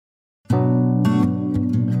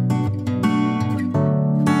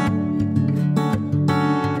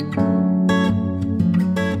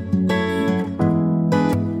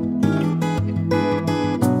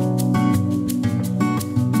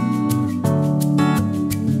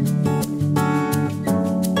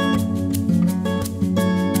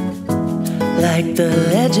like the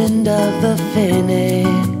legend of the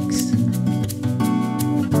phoenix,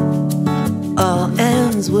 all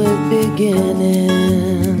ends with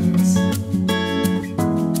beginnings.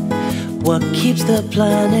 What keeps the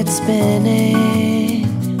planet spinning?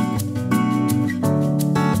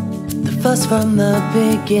 The fuss from the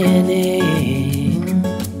beginning.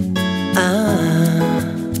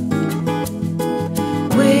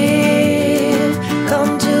 We've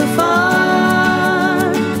come too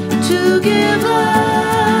far to give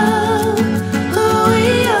up who we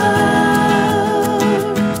are.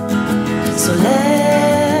 So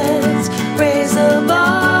let's raise the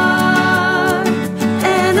bar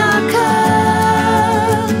and our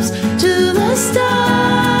cups to the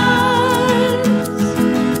stars.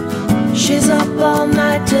 She's up all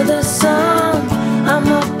night to the sun, I'm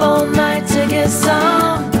up all night to get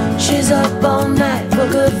some. She's up all night for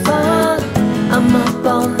good fun, I'm up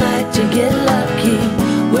all night to get lucky.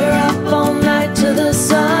 We're up all night to the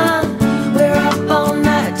sun, we're up all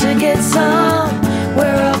night to get some.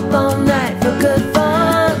 We're up all night for good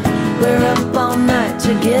fun, we're up all night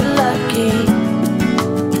to get lucky.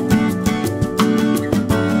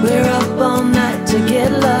 We're up all night to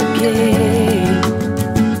get lucky.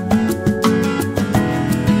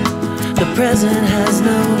 The present has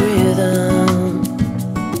no rhythm,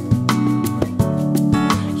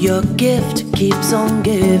 your gift keeps on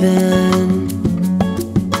giving.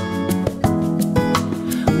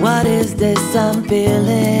 What is this I'm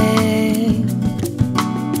feeling?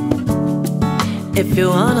 If you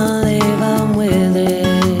wanna leave, I'm with it.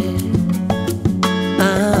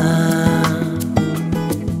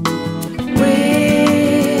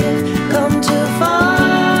 We've come too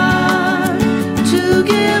far to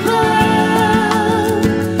give up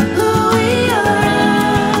who we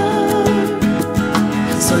are.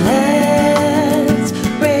 So let's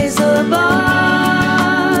raise the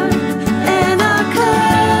bar and our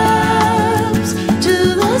cups to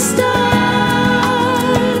the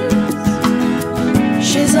stars.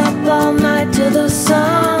 She's up all night to the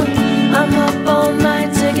sun, I'm up all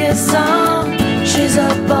night to get some. She's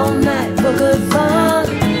up all night for good fun,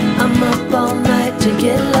 I'm up all night to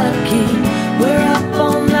get lucky. We're up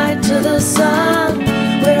all night to the sun,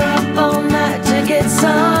 we're up all night to get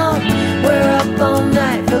some. We're up all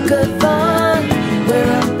night for good fun,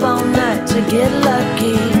 we're up all night to get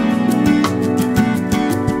lucky.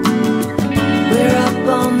 We're up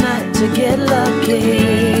all night to get lucky.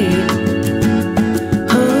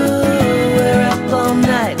 Ooh, we're up all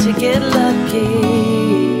night to get lucky.